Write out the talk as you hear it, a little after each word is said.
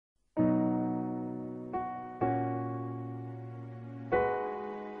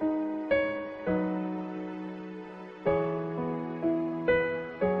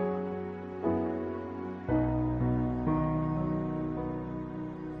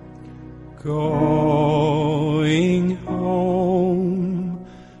Going home,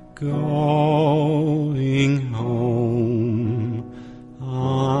 going home,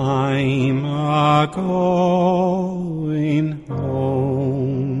 I'm a-going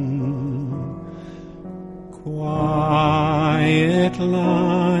home. Quiet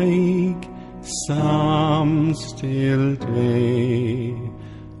like some still day,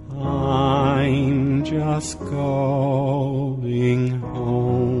 I'm just going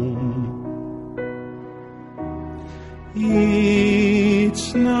home.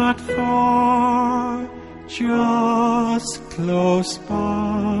 It's not far, just close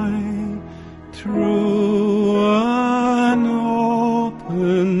by, through an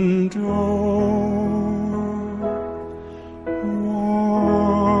open door.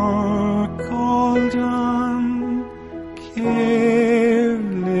 Work all done, care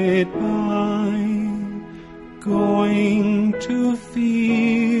laid by, going to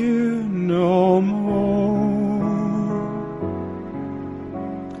fear no more.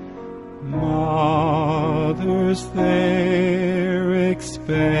 Mother's there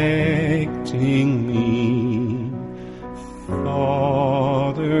expecting me,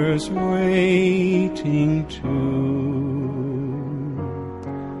 Father's waiting too.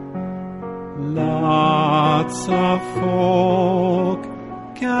 Lots of folk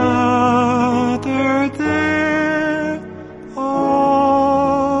gathered there,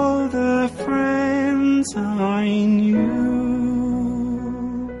 all the friends I knew.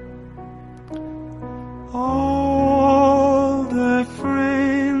 All the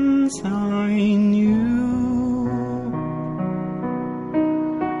friends I knew.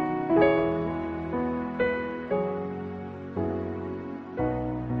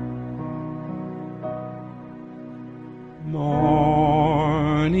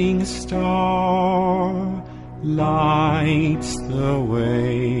 Morning star lights the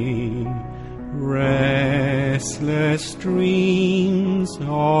way, restless dreams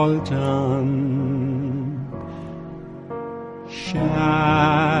all done.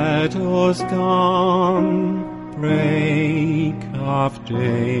 Shadows gone, break of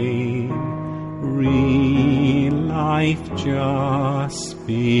day, real life just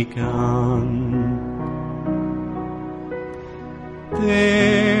begun.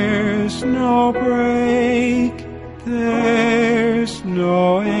 There's no break, there's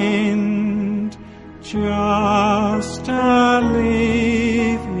no end, just a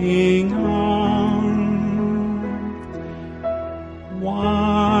living on.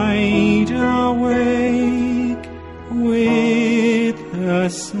 Wide awake with a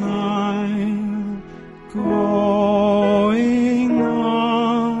smile, going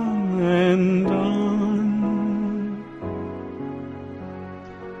on and on.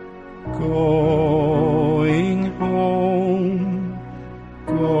 Going home,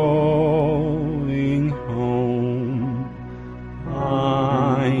 going home,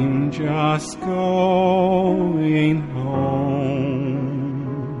 I'm just going home.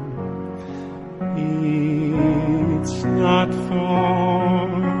 It's not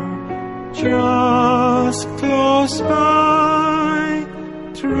far, just close by,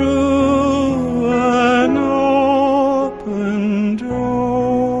 through an open door.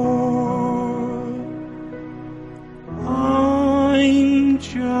 I'm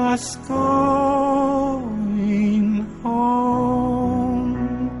just going